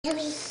Let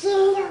me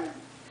see them.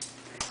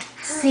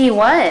 See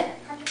what?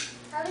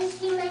 Let me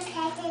see my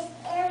package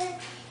and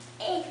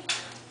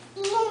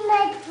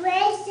my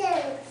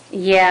presents.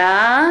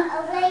 Yeah?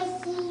 Over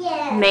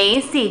here.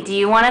 Macy, do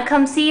you want to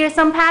come see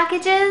some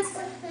packages?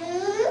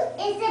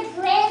 It's a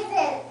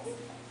present.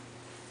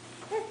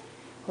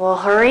 Well,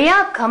 hurry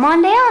up. Come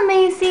on down,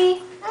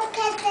 Macy.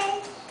 Okay,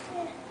 then.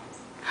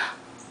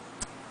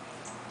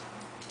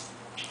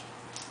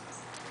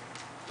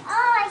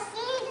 Oh, I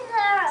see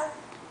her.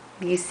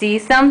 You see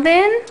something? I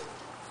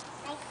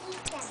see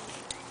them.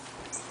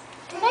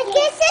 But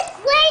there's a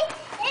squid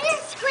and a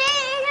squid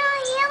and a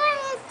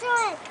hammerhead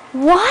shark.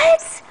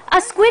 What?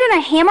 A squid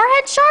and a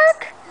hammerhead shark?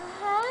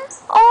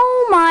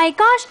 Oh my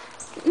gosh.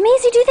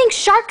 Macy, do you think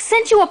sharks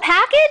sent you a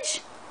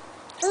package?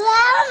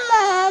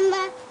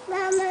 Mama.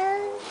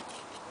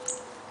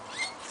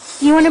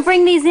 You want to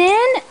bring these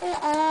in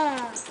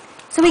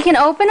so we can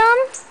open them?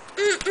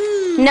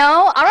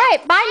 No? All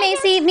right. Bye,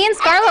 Macy. Me and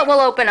Scarlett will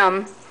open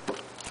them.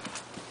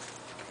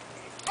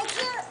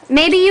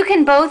 Maybe you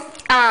can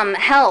both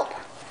help.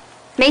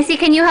 Macy,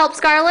 can you help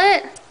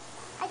Scarlett?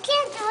 I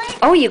can't do it.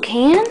 Oh, you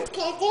can?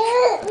 Can't do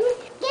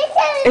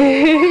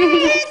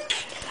it.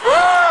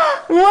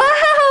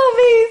 Wow,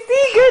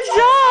 Macy, good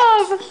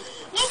job.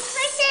 Let's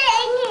push it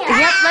in here.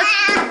 Yep,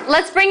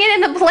 let's bring it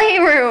in the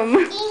playroom.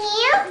 In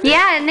here?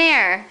 Yeah, in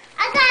there.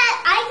 I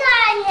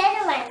got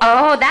another one.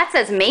 Oh, that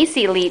says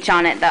Macy Leach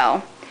on it,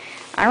 though.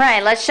 All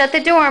right, let's shut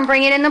the door and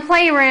bring it in the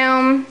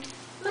playroom.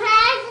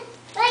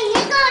 You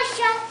go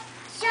shut.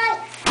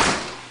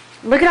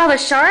 Look at all the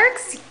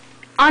sharks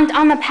on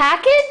the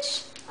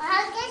package.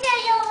 I'll get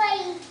it over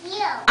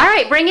here. All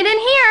right, bring it in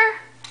here.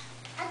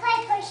 I'm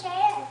going to push it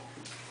in.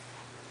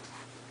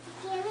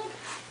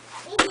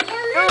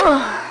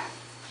 Ugh.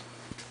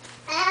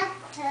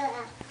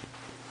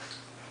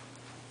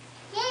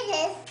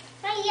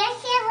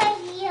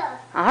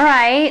 All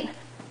right.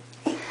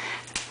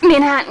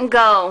 Manhattan,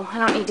 go. I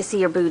don't need to see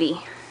your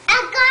booty. I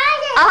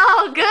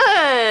Oh,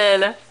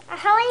 good. got it.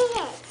 How is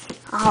it?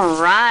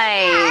 All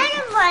right.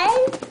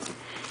 One.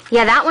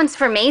 Yeah, that one's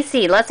for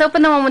Macy. Let's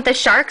open the one with the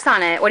sharks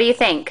on it. What do you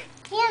think?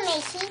 Here,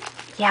 Macy.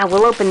 Yeah,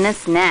 we'll open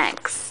this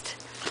next.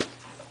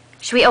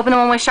 Should we open the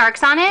one with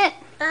sharks on it?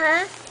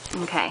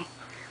 Okay.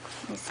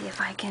 Let me see if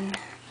I can.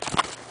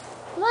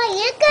 Mom,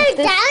 you got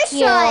dash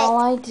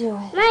while it. I do it.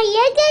 Mom,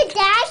 you got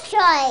dash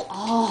it.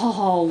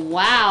 Oh,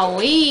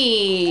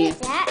 wowee. What's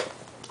that?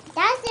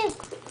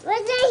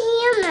 What's in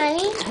here,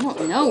 Mommy? I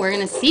don't know. We're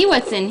going to see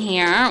what's in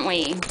here, aren't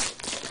we?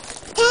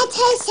 That's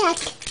a shark,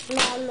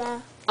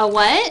 Mama. A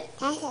what?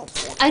 That's a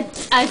shark.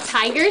 A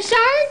tiger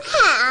shark?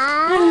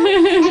 A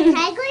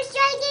tiger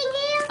shark in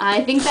here?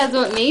 I think that's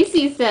what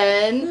Macy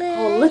said.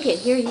 Oh, look at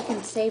here. You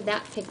can save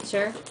that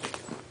picture.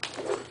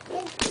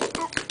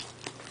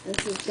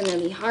 This is going to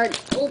be hard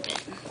to open.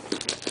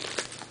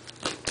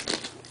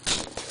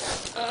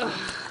 Ugh.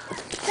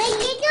 But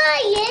you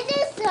got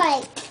this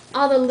like.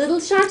 All the little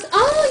sharks?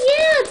 Oh,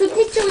 yeah. It's a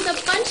picture with a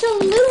bunch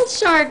of little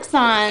sharks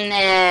on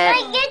it.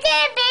 But you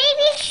got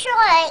baby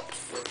sharks.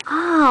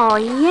 Oh,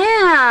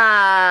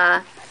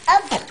 yeah. Oh,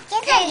 you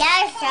got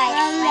that shark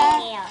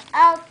right here.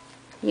 Oh.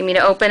 You want me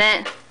to open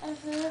it?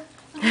 Open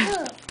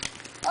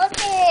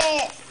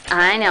it.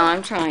 I know.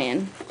 I'm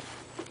trying.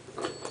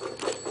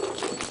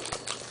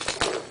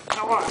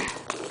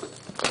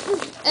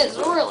 It's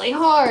really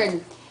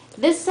hard.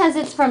 This says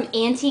it's from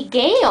Auntie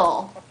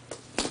Gail.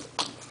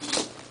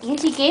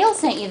 Auntie Gail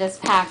sent you this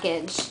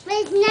package. But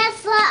it's not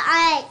for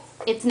us.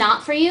 It's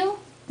not for you?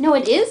 No,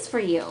 it is for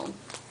you.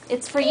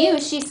 It's for you.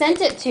 She sent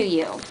it to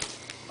you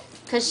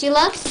because she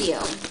loves you.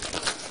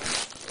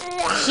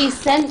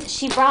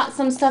 She brought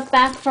some stuff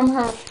back from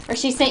her, or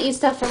she sent you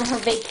stuff from her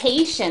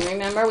vacation.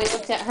 Remember, we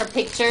looked at her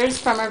pictures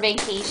from her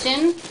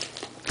vacation.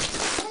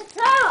 It's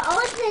hard to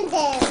open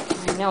this.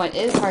 I know it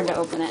is hard to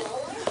open it.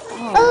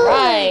 All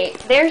right,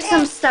 there's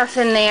some stuff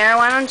in there.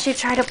 Why don't you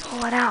try to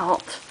pull it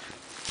out?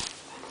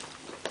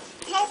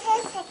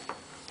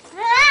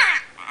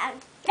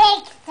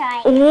 Big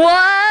toy.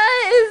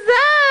 What is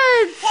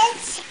that?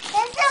 This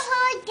the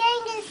whole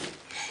thing it's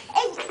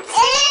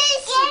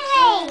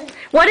scary.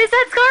 What is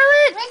that,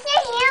 Scarlett? What's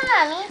in here,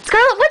 Mommy?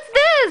 Scarlett, what's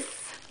this?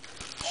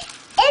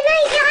 It's a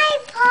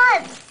giant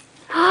pop.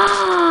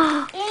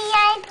 It's a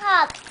giant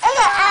pop. It's a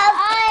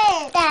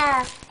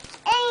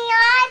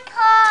giant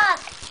pop.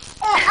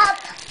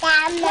 I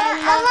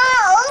want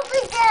to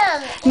open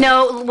them. No,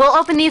 we'll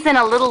open these in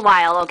a little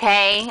while,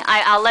 okay?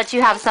 I'll let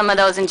you have some of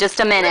those in just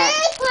a minute.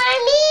 Wait,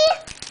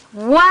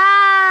 Mommy.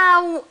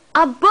 Wow!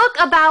 A book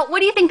about, what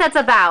do you think that's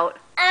about?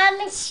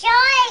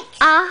 Sharks.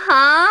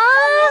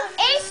 Uh-huh.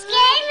 It's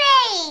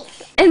scary.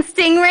 And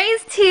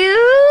stingrays, too?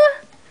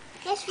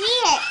 Let's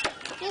read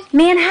it.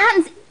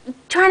 Manhattan's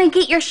trying to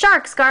get your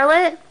shark,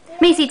 Scarlett.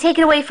 Macy, take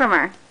it away from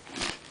her.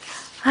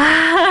 Oh,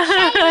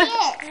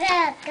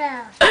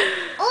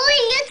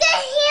 look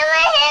at him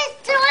and his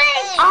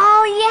toys.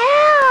 Oh,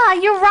 yeah,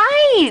 you're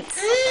right.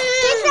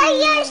 It's like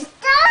your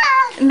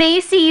stuff.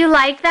 Macy, you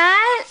like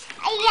that?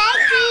 I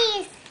like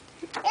these.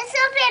 It's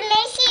open,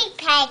 Macy. Macy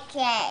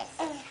patches.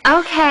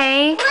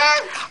 Okay.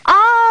 Look.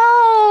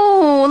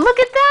 Oh, look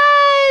at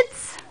that.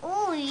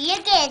 Oh,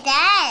 look at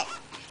that.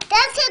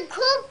 That's a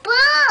cool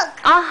book.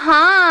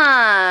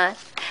 Uh-huh.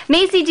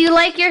 Macy, do you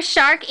like your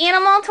shark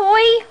animal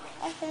toy?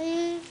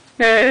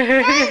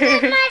 This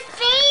is my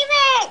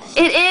favorite.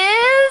 It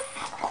is?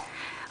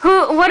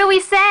 What do we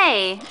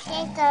say?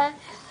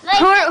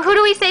 Who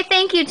do we say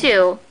thank you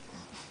to?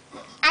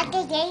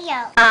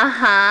 Abigail.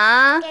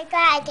 Uh-huh.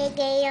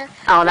 Abigail.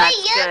 Oh, that's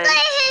Look good. at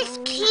his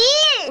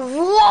teeth.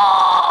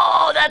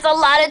 Whoa, that's a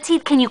lot of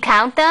teeth. Can you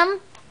count them,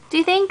 do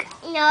you think?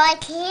 No, I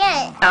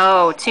can't.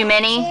 Oh, too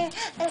many?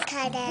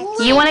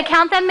 You want to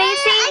count them,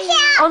 Macy?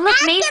 Oh,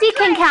 look, Macy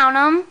can count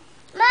them.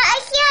 I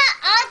can't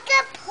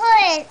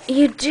octopus.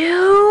 You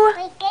do?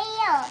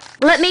 Abigail.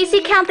 Let Macy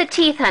count the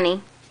teeth,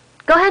 honey.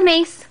 Go ahead,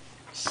 Mace.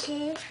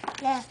 Two.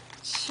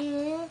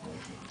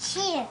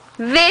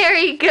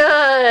 Very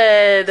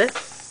good.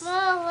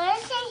 Well,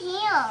 where's the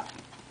heel?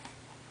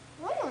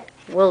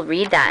 We'll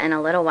read that in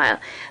a little while.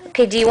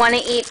 Okay, do you want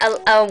to eat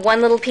a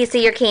one little piece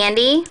of your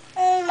candy?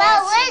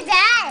 Well, what's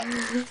that?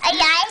 A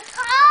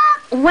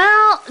lollipop?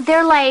 Well,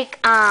 they're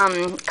like,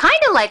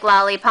 kind of like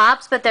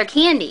lollipops, but they're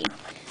candy.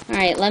 All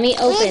right, let me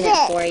open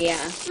it for you.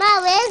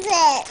 Mom, what is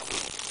it?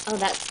 Oh,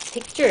 that's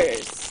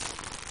pictures.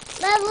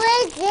 Mom,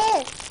 what is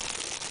this?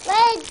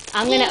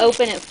 I'm going to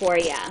open it for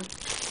you.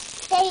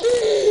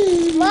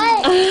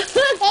 What?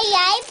 The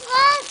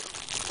lollipop?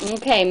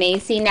 Okay,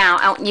 Macy,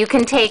 now you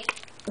can take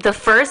the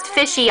first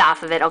fishy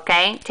off of it,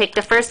 okay? Take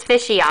the first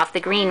fishy off, the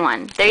green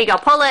one. There you go.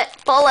 Pull it,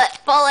 pull it,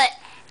 pull it.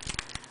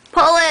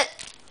 Pull it.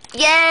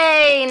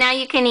 Yay! Now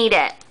you can eat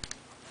it.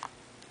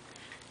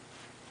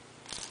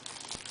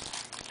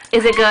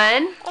 Is it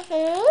good?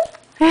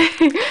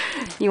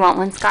 You want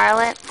one,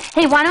 Scarlett?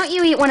 Hey, why don't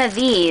you eat one of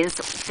these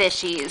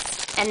fishies?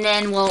 And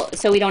then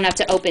so we don't have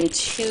to open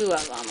two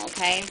of them,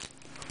 okay?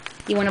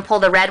 You want to pull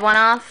the red one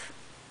off?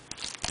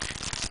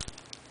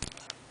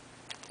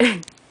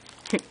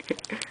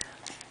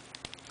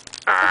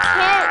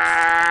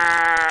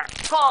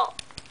 Pull.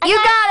 You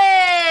got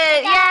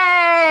it!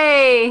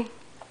 Yay!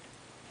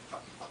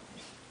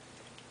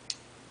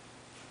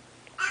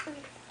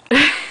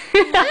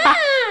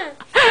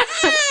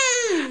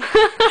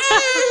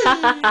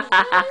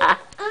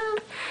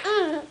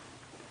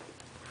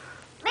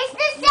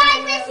 Mr.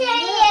 Shark is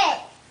here.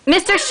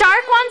 Mr.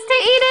 Shark wants to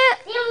eat it?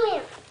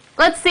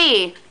 Let's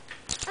see.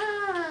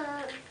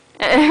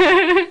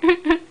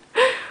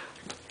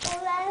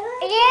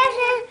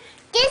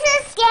 This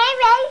is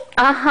scary.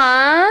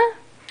 Uh-huh.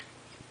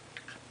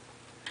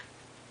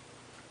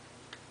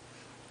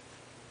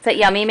 Is that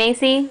yummy,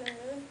 Macy?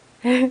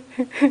 Mama, do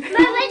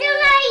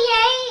I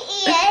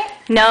eat it?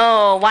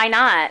 No, why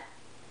not?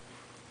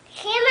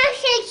 She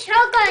must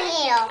choke on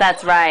you.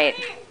 That's right.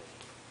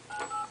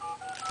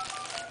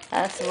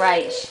 That's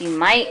right. She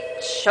might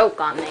choke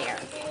on there.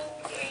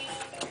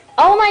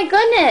 Oh my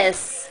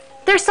goodness.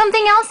 There's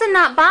something else in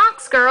that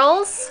box,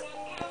 girls.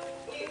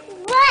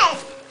 What?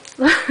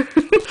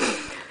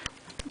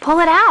 Pull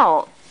it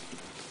out.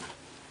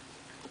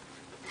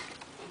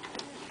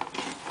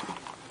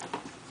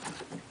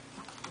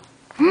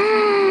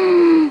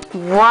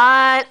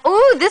 What?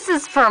 Ooh, this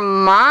is for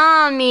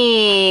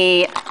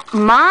Mommy.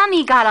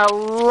 Mommy got a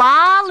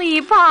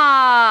lollipop.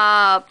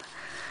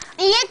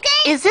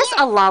 Is this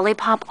a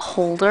lollipop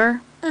holder?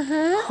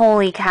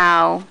 Holy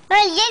cow.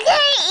 But you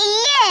can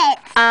eat it.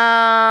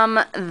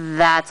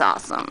 That's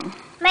awesome.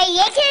 But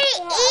you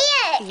can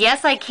eat it.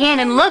 Yes, I can.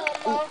 And look,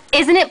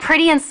 isn't it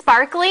pretty and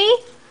sparkly?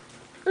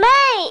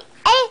 Mate,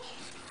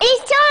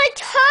 it's on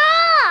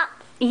top.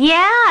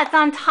 Yeah, it's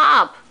on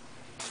top.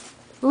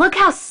 Look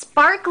how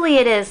sparkly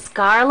it is,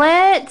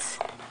 Scarlett.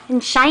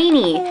 And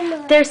shiny.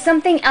 There's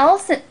something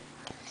else.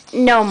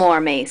 No more,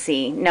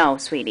 Macy. No,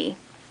 sweetie.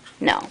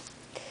 No.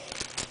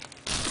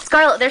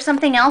 Scarlett, there's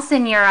something else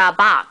in your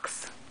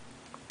box.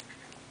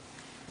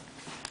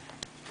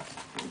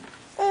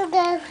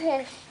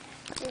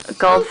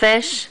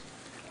 Goldfish?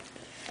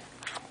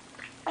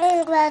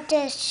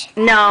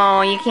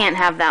 No, you can't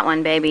have that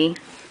one, baby.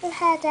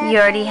 You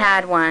already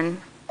had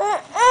one.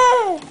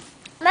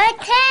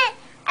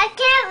 I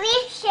can't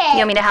reach it. You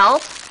want me to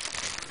help?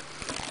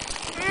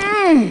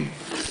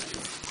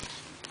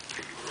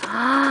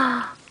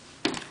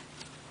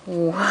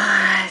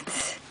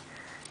 What?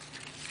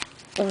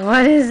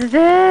 What is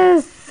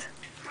this?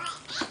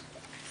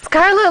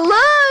 Scarlett,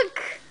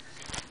 look!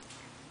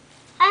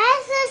 I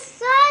have a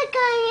sock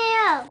on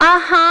you.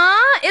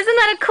 Uh-huh. Isn't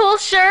that a cool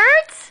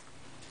shirt?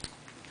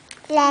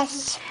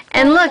 Yes.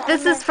 And look,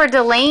 this is for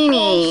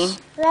Delaney.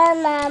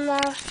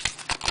 Mama.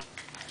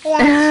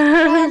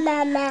 Yes,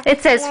 Mama.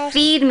 It says,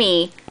 feed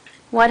me.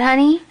 What,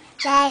 honey?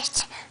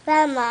 Yes,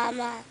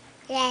 Mama.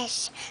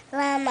 Yes,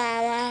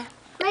 Mama.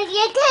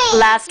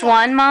 Last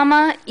one,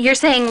 Mama? You're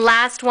saying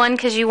last one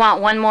because you want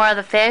one more of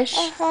the fish?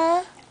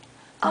 Uh-huh.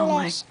 Oh,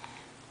 my.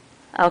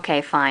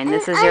 Okay, fine.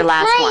 This is your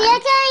last one. You can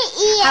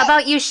eat it. How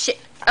about you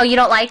oh, you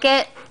don't like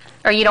it?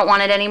 Or you don't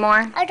want it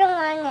anymore? I don't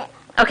want it.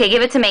 Okay,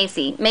 give it to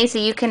Macy. Macy,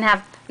 you can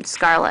have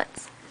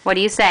Scarlett's. What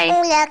do you say?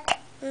 Look.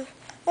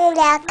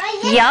 Yuck.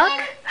 Yuck?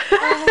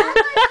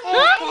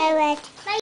 Carrot.